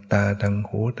ทางตาทาง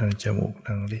หูทางจมูกท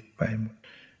างลิ้นไปหมด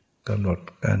กำหนด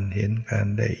การเห็นการ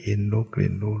ได้ยินรู้ก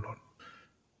ลิ่นรู้รส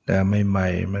แต่ใหม่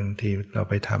ๆบางทีเรา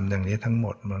ไปทำอย่างนี้ทั้งหม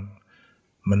ด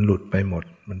มันหลุดไปหมด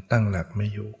มันตั้งหลักไม่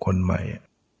อยู่คนใหม่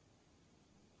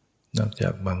นอกจา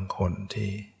กบางคนที่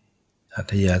อั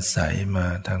ธยาศัยมา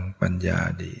ทางปัญญา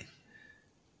ดี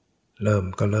เริ่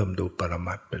มดูปร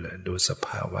มัตถ์ไปเลยดูสภ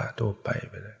าวะทั่วไป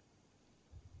เลย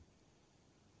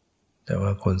แต่ว่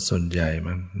าคนส่วนใหญ่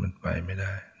มันไปไม่ไ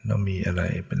ด้ต้องมีอะไร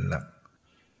เป็นหลัก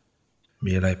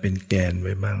มีอะไรเป็นแกนไ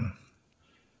ว้บ้าง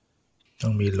ต้อ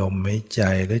งมีลมหายใจ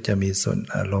หรือจะมีส่วน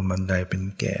อารมณ์อันใดเป็น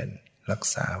แกนรัก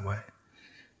ษาไว้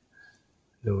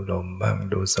ดูลมบ้าง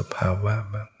ดูสภาวะ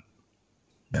บ้าง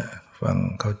ฟัง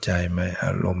เข้าใจไหมอ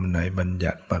ารมณ์ไหนบัญ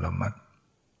ญัติปรมัตถ์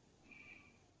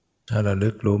ถ้าเราลึ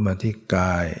กรู้มาที่ก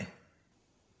าย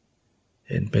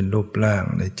เห็นเป็นรูปร่าง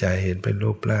ในใจเห็นเป็น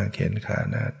รูปร่างแขนขา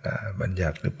หน้าตาบัญญั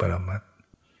ติหรือปรมัตถ์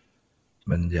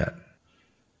บัญญัติ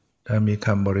ถ้ามีค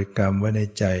ำบริกรรมไว้ใน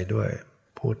ใจด้วย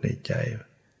พูดในใจ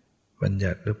บัญ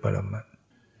ญัติหรือปรมัตถ์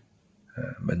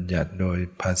บัญญัติโดย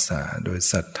ภาษาโดย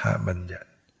สัทธาบัญญัติ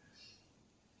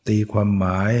ตีความหม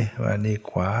ายว่านี่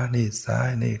ขวานี่ซ้าย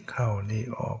นี่เข้านี่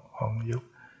ออกของยุบ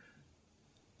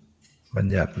บัญ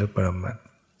ญัติหรือปรมัตถ์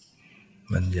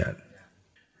บัญญัติ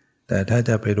แต่ถ้า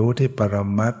จะไปรู้ที่ปร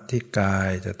มัตถ์ที่กาย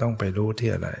จะต้องไปรู้ที่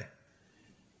อะไร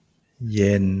เ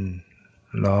ย็น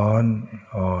ร้อน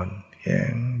อ่อนแข็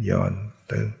งหย่อน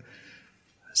ตึง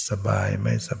สบายไ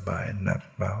ม่สบายหนัก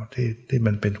เบาที่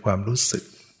มันเป็นความรู้สึก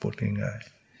พูดง่าย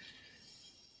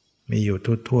ๆมีอยู่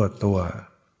ทั่วตัว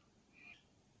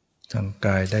ทางก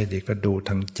ายได้ดีก็ดู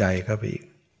ทางใจเข้าไปอีก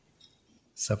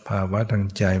สภาวะทาง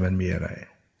ใจมันมีอะไร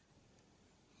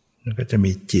มันก็จะ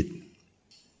มีจิต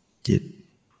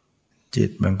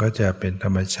มันก็จะเป็นธร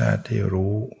รมชาติที่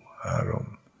รู้อารม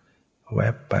ณ์แว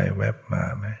บไปแวบมา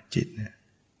ไหมจิตเนี่ย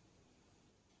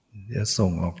เดี๋ยวส่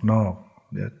งออกนอก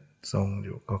เดี๋ยวทรงอ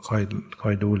ยู่ก็ค่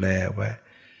อยดูแลไว้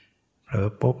เผลอ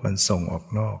ปุ๊บมันส่งออก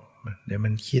นอกเดี๋ยวมั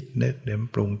นคิดนึกเดี๋ยวมัน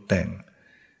ปรุงแต่ง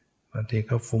บางที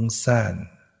ก็ฟุ้งซ่าน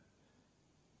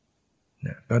เ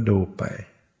นี่ยก็ดูไป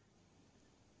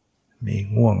มี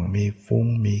ง่วงมีฟุ้ง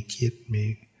มีคิดมี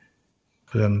เ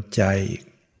ครื่องใจ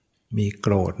มีโก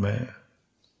รธไหม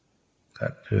ขั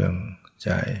ดเครื่องใจ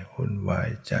วุ่นวาย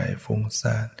ใจฟุ้ง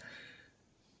ซ่าน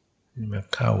มา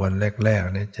เข้าวันแรก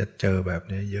ๆเนี่ยจะเจอแบบ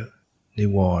นี้เยอะนิ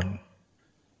วรณ์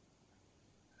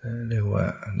เรียกว่า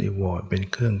นิวรณ์เป็น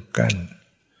เครื่องกั้น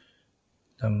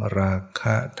ทั้งราค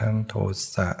ะทั้งโท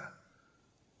สะ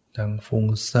ทั้งฟุ้ง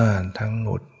ซ่านทั้งห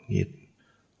งุดหงิด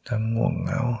ทั้งง่วงเห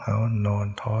งาหาวนอน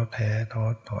ท้อแท้ท้อ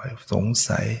ถอยสง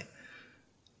สัย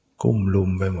กุ้มลุม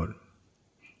ไปหมด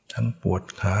ทั้งปวด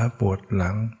ขาปวดห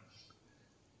ลัง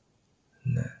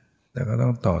นะแต่ก็ต้อ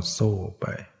งต่อสู้ไป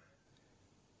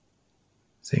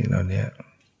สิ่งเหล่านี้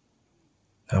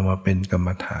เอามาเป็นกรรม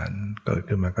ฐานเกิด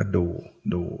ขึ้นมาก็ดู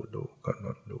กำหน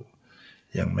ดดู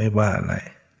อย่างไม่ว่าอะไร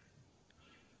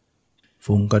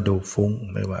ฟุ้งก็ดูฟุ้ง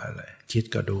ไม่ว่าอะไรคิด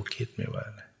ก็ดูคิดไม่ว่า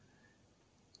อะไร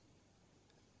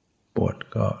ปวด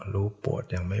ก็รู้ปวด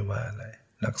อย่างไม่ว่าอะไร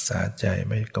รักษาใจ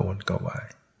ไม่กระวนกระวาย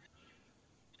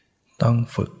ต้อง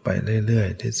ฝึกไปเรื่อย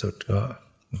ๆที่สุด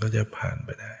มันก็จะผ่านไป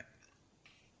ได้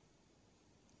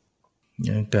อ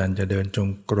ย่างการจะเดินจง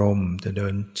กรมจะเดิ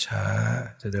นช้า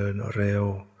จะเดินเร็ว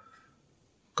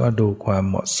ก็ดูความ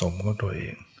เหมาะสมของตัวเอ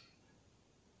ง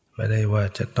ไม่ได้ว่า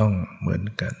จะต้องเหมือน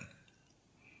กัน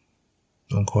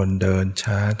บางคนเดิน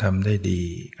ช้าทำได้ดี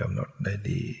กำหนดได้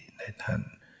ดีได้ทัน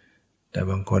แต่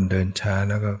บางคนเดินช้า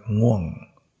แล้วก็ง่วง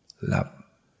หลับ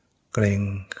เกร็ง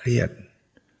เครียด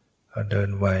พอเดิน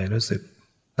ไวรู้สึก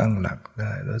ตั้งหลักไ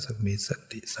ด้รู้สึกมีส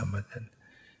ติสัมปชัญญะ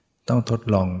ต้องทด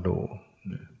ลองดู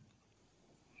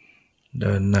เ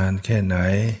ดินนานแค่ไหน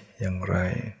อย่างไร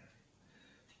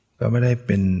ก็ไม่ได้เ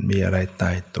ป็นมีอะไรต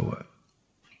ายตัว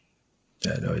แ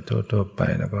ต่โดยทั่วไป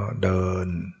แล้วก็เดิน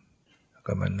แล้ว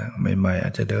ก็มานั่งใหม่ๆอ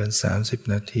าจจะเดิน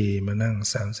30 นาทีมานั่ง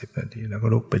30 นาทีแล้วก็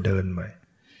ลุกไปเดินใหม่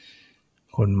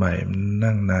คนใหม่มัน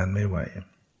นั่งนานไม่ไหว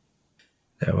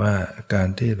แต่ว่าการ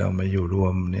ที่เรามาอยู่รว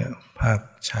มเนี่ยภาค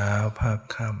เช้าภาค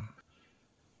ค่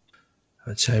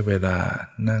ำใช้เวลา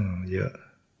นั่งเยอะ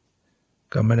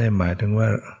ก็ไม่ได้หมายถึงว่า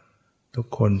ทุก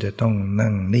คนจะต้อง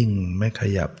นั่งนิ่งไม่ข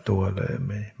ยับตัวเลย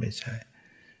ไม่ใช่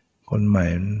คนใหม่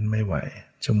ไม่ไหว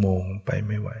ชั่วโมงไป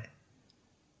ไม่ไหว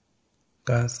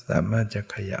ก็สามารถจะ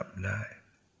ขยับได้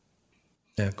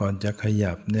แต่ก่อนจะข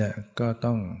ยับเนี่ยก็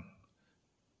ต้อง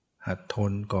หัดท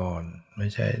นก่อนไม่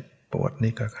ใช่ปวด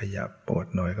นี่ก็ขยับปวด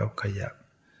หน่อยก็ขยับ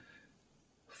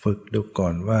ฝึกดูก่อ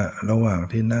นว่าระหว่าง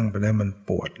ที่นั่งไปแล้วมัน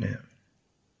ปวดเนี่ย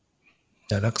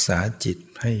จะรักษาจิต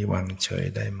ให้วางเฉย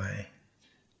ได้ไหม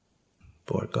ป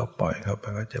วดก็ปล่อยเข้าไป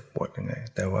ก็จะปวดยังไง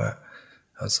แต่ว่า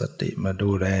เอาสติมาดู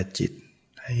แลจิต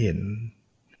ให้เห็น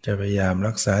จะพยายาม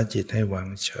รักษาจิตให้วาง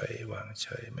เฉย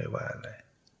ไม่ว่าอะไร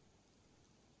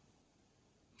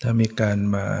ถ้ามีการ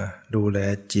มาดูแล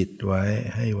จิตไว้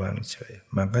ให้วางเฉย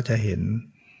มันก็จะเห็น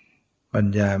ปัญ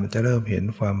ญามันจะเริ่มเห็น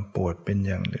ความปวดเป็นอ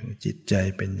ย่างหนึ่งจิตใจ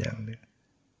เป็นอย่างหนึ่ง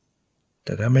แ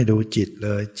ต่ถ้าไม่ดูจิตเล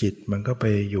ยจิตมันก็ไป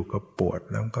อยู่กับปวด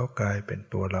แล้วก็กลายเป็น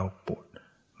ตัวเราปวด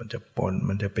มันจะปน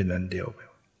มันจะเป็นอันเดียวไป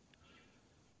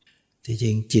ที่จ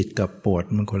ริงจิตกับปวด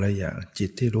มันคนละอย่างจิ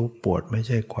ตที่รู้ปวดไม่ใ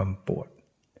ช่ความปวด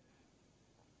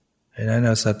เพราะนั้นเอ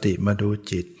าสติมาดู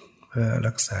จิตเพื่อ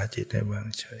รักษาจิตให้วาง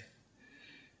เฉย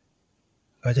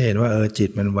ก็จะเห็นว่าจิต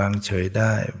มันวางเฉยไ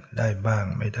ด้บ้าง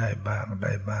ไม่ได้บ้างไ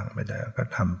ด้บ้างไม่ได้ก็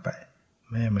ทำไปไ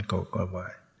ม่ให้มันโกรธวา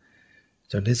ย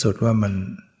จนที่สุดว่ามัน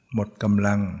หมดกำ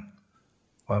ลัง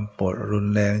ความปวดรุน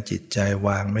แรงจิตใจว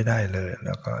างไม่ได้เลยแ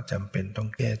ล้วก็จำเป็นต้อง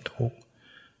แก้ทุกข์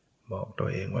บอกตัว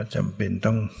เองว่าจำเป็น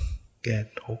ต้องแก้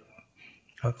ทุกข์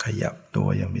ก็ขยับตัว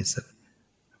อย่างมีสติ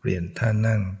เปลี่ยนท่า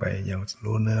นั่งไปอย่าง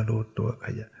รู้เนื้อรู้ตัวข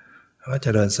ยับแล้วก็เจ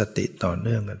ริญสติต่อเ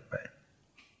นื่องกันไป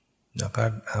แล้วก็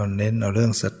เน้นเรื่อ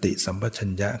งสติสัมปชั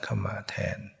ญญะเข้ามาแท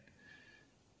น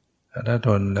ถ้าท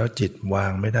นแล้วจิตวา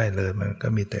งไม่ได้เลยมันก็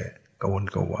มีแต่กระวน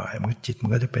กระวายมันจิตมั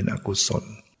นก็จะเป็นอกุศล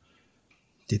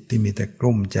จิตที่มีแต่ก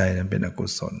ลุ้มใจนั้นเป็นอกุ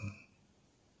ศล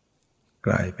ก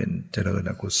ลายเป็นเจริญ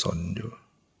อกุศลอยู่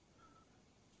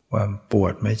ความปว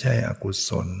ดไม่ใช่อกุศ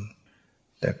ล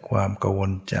แต่ความกังว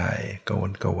ลใจกังว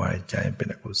ลกระวายใจเป็น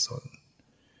อกุศล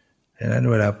ฉะนั้น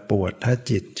เวลาปวดถ้า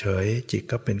จิตเฉยจิต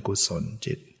ก็เป็นกุศล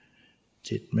จิต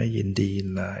ไม่ยินดียิน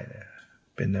ร้าย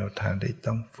เป็นแนวทางที่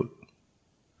ต้องฝึก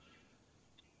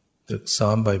ซ้อ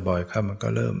มบ่อยๆครับมันก็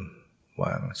เริ่มว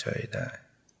างเฉยได้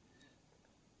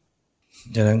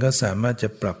จากนั้นก็สามารถจะ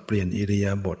ปรับเปลี่ยนอิริย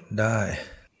าบถได้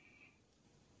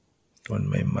ตอน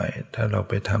ใหม่ๆถ้าเรา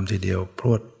ไปทำทีเดียวพร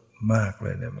วดมากเล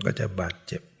ยเนี่ยมันก็จะบาด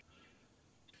เจ็บ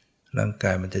ร่างก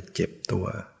ายมันจะเจ็บตัว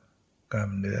กล้าม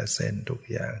เนื้อเส้นทุก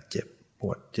อย่างเจ็บป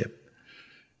วดเจ็บ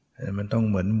มันต้อง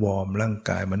เหมือนวอร์มร่าง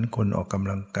กายเหมือนคนออกกำ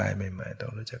ลังกายใหม่ๆต้อ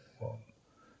งรู้จักวอร์ม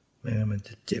ไม่งั้นมันจ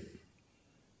ะเจ็บ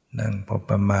นั่งพอ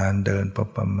ประมาณเดินพอ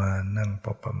ประมาณนั่งพ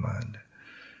อประมาณ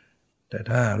แต่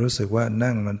ถ้ารู้สึกว่า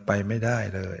นั่งมันไปไม่ได้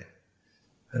เลย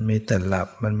มันมีแต่หลับ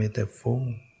มันมีแต่ฟุ้ง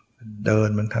เดิน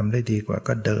มันทำได้ดีกว่า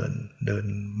ก็เดิน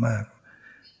มาก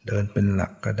เดินเป็นหลั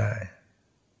กก็ได้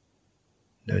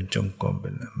เดินจงกรมเป็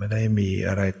นไม่ได้มี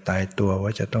อะไรตายตัวว่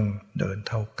าจะต้องเดิน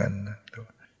เท่ากันนะ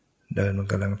เดินมัน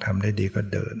กำลังทำได้ดีก็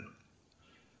เดิน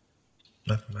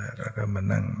มากๆแล้วก็มา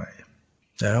นั่งใหม่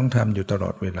แต่ต้องทำอยู่ตลอ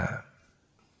ดเวลา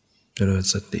เจริญ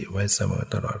สติไว้เสมอ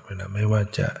ตลอดเวลาไม่ว่า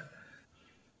จะ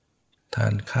ทา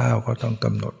นข้าวก็ต้องก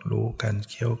ำหนดรู้การ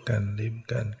เคี้ยวกันลิ้ม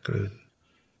กันกลืน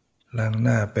ล้างห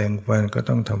น้าแปรงฟันก็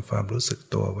ต้องทำความรู้สึก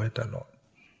ตัวไว้ตลอด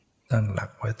ตั้งหลั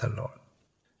กไว้ตลอด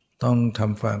ต้องท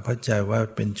ำความเข้าใจว่า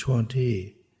เป็นช่วงที่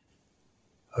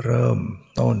เริ่ม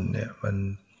ต้นเนี่ยมัน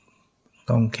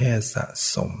ต้องแค่สะ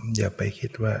สมอย่าไปคิ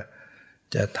ดว่า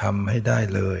จะทำให้ได้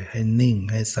เลยให้นิ่ง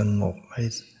ให้สงบให้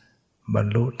บรร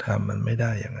ลุธรรมมันไม่ไ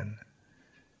ด้อย่างนั้น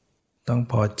ต้อง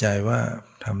พอใจว่า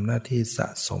ทำหน้าที่สะ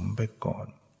สมไปก่อน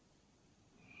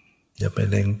อย่าไป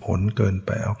เล็งผลเกินไป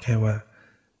เอาแค่ว่า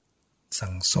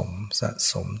สั่งสมสะ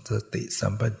สมสติสั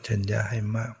มปชัญญะให้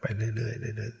มากไปเรื่อย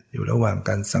ๆอยู่ระหว่างก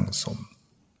ารสั่งสม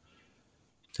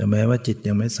จะแม้ว่าจิต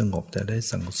ยังไม่สงบจะได้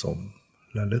สั่งสม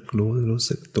ระลึกรู้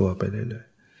สึกตัวไปเรื่อย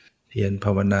ๆเพียรภ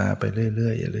าวนาไปเรื่อยๆเ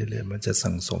รื่อยๆมันจะ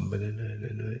สั่งสมไปเรื่อ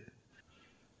ยๆเรื่อย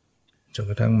ๆจน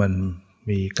กระทั่งมัน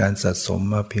มีการสะสม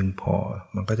มาเพียงพอ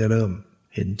มันก็จะเริ่ม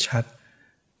เห็นชัด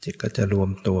จิตก็จะรวม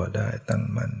ตัวได้ตั้ง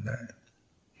มั่นได้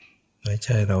ไม่ใ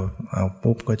ช่เราเอา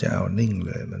ปุ๊บก็จะเอานิ่งเ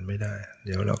ลยมันไม่ได้เ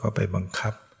ดี๋ยวเราก็ไปบังคั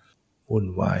บวุ่น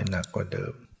วายหนักกว่าเดิ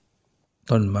ม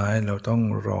ต้นไม้เราต้อง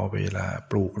รอเวลา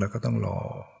ปลูกแล้วก็ต้องรอ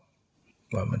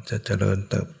ว่ามันจะเจริญ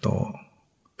เติบโต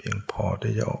เพียงพอ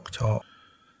ที่จะออกช่อ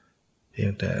เพีย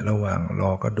งแต่ระหว่างร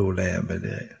อก็ดูแลไปเ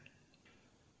รื่อย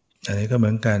อันนี้ก็เหมื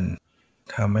อนกัน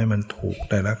ทำให้มันถูก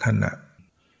แต่ละขณะ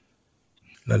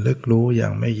ระลึกรู้อย่า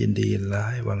งไม่ยินดียินร้า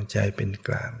ยวางใจเป็นก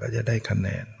ลางก็จะได้คะแน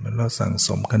นมันเราสั่งส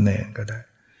มคะแนนก็ได้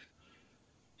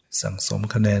สั่งสม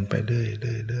คะแนนไปเ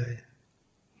รื่อย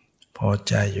พอ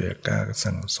ใจอยู่กับการ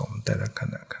สั่งสมแต่ละข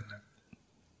ณะ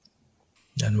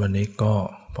ยันวันนี้ก็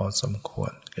พอสมคว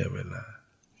รแก่เวลา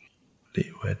หลี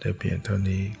ไว้แต่เพียงเท่า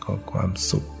นี้ขอความ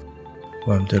สุขค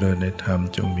วามเจริญในธรรม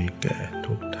จงมีแก่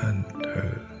ทุกท่านเทอ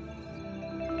ญ